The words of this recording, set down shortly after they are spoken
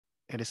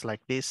it is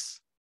like this.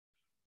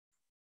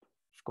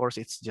 Of course,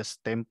 it's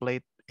just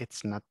template.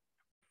 It's not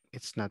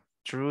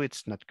true.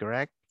 It's not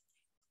correct.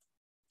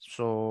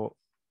 So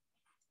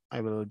I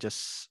will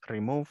just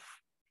remove,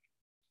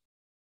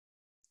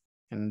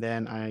 and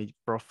then I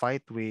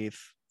provide with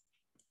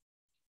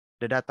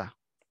the data.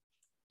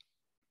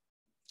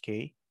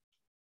 Okay.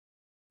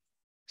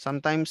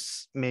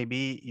 Sometimes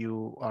maybe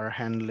you are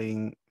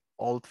handling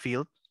old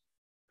field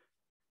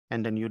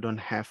and then you don't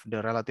have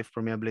the relative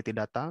permeability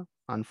data,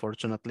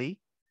 unfortunately.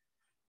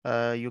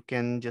 You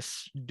can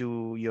just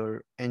do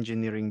your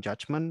engineering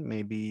judgment.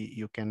 Maybe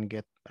you can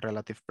get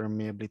relative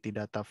permeability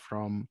data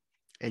from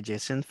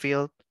adjacent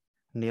field,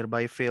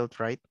 nearby field,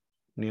 right?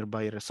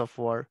 Nearby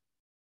reservoir.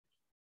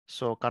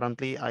 So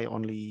currently I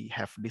only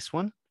have this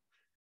one,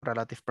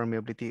 relative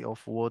permeability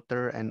of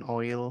water and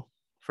oil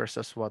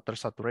versus water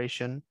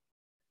saturation.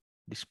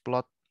 This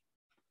plot,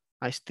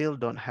 I still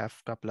don't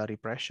have capillary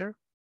pressure.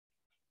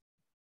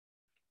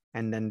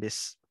 And then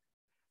this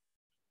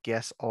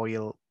gas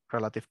oil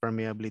relative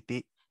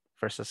permeability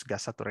versus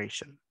gas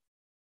saturation.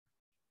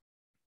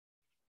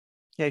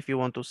 Yeah, if you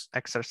want to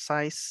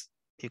exercise,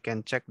 you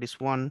can check this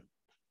one.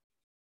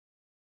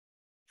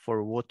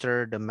 For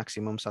water, the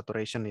maximum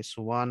saturation is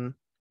 1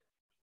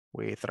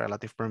 with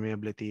relative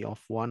permeability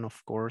of 1,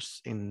 of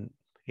course, in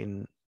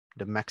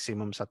the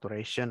maximum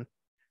saturation.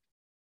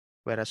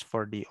 Whereas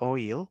for the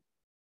oil,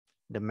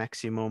 the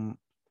maximum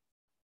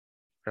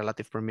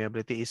relative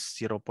permeability is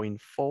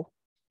 0.4.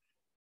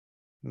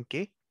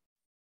 Okay,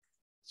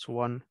 it's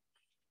 1.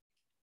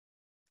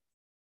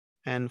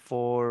 And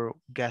for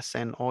gas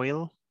and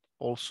oil,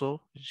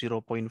 also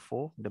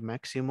 0.4, the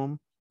maximum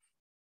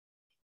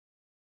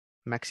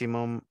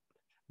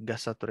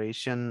gas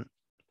saturation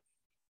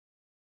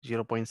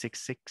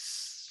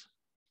 0.66.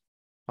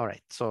 All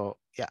right, so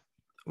yeah,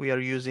 we are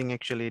using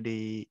actually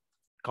the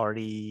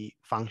Cardi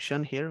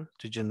function here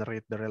to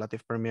generate the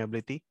relative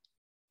permeability.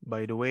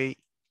 By the way,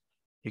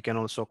 you can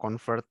also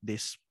convert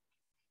this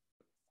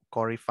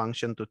Cardi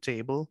function to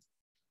table.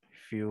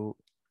 If you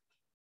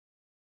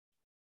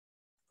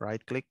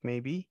right click,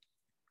 maybe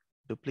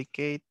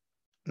duplicate,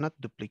 not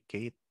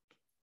duplicate,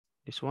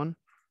 this one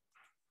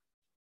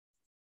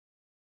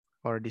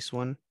or this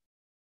one,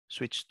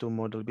 switch to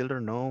model builder.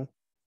 No,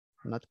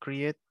 not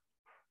create.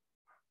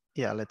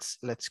 Yeah,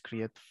 let's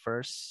create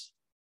first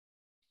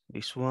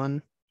this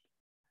one,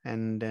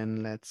 and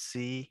then let's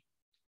see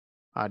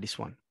this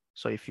one.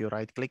 So if you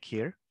right click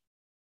here,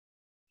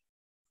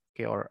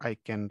 okay, or I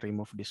can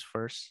remove this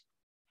first,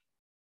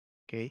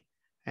 okay,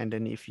 and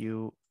then if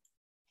you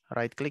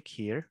right click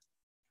here,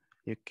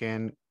 you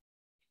can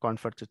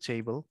convert to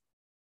table.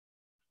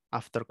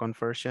 After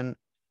conversion,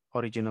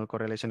 original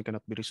correlation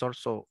cannot be resolved.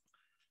 So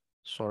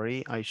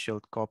sorry, I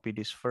should copy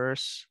this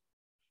first,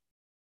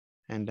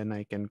 and then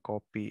I can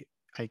call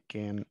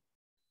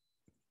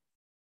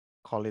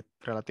it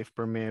relative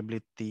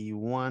permeability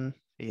 1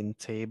 in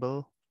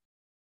table.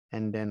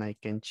 And then I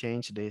can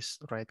change this,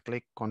 right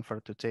click,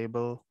 convert to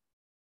table.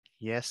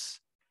 Yes.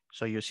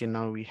 So you see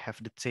now we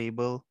have the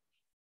table,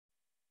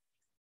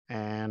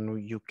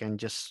 and you can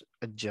just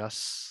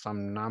adjust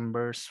some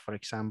numbers, for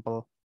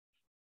example.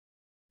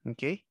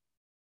 Okay.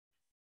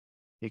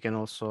 You can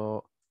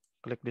also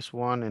click this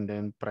one and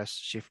then press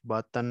shift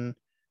button,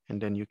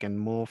 and then you can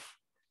move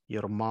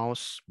your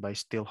mouse by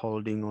still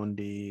holding on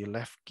the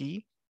left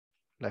key,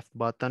 left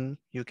button.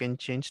 You can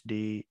change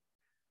the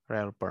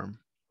rel perm,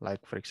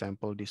 like for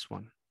example, this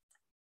one.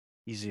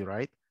 Easy,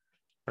 right?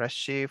 Press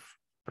shift,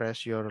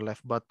 press your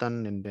left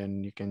button, and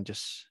then you can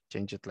just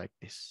change it like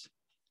this.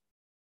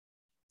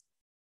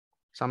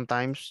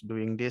 Sometimes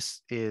doing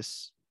this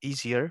is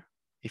easier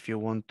if you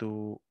want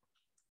to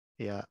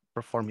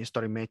perform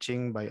history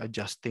matching by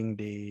adjusting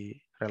the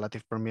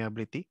relative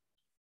permeability.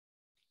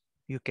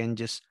 You can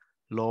just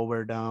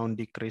lower down,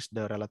 decrease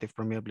the relative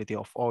permeability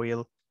of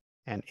oil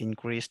and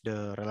increase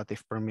the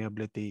relative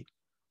permeability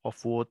of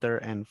water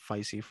and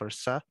vice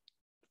versa.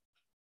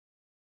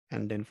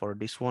 And then for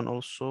this one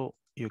also,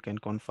 you can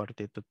convert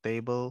it to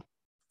table.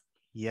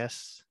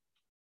 Yes.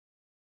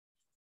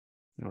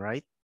 All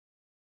right.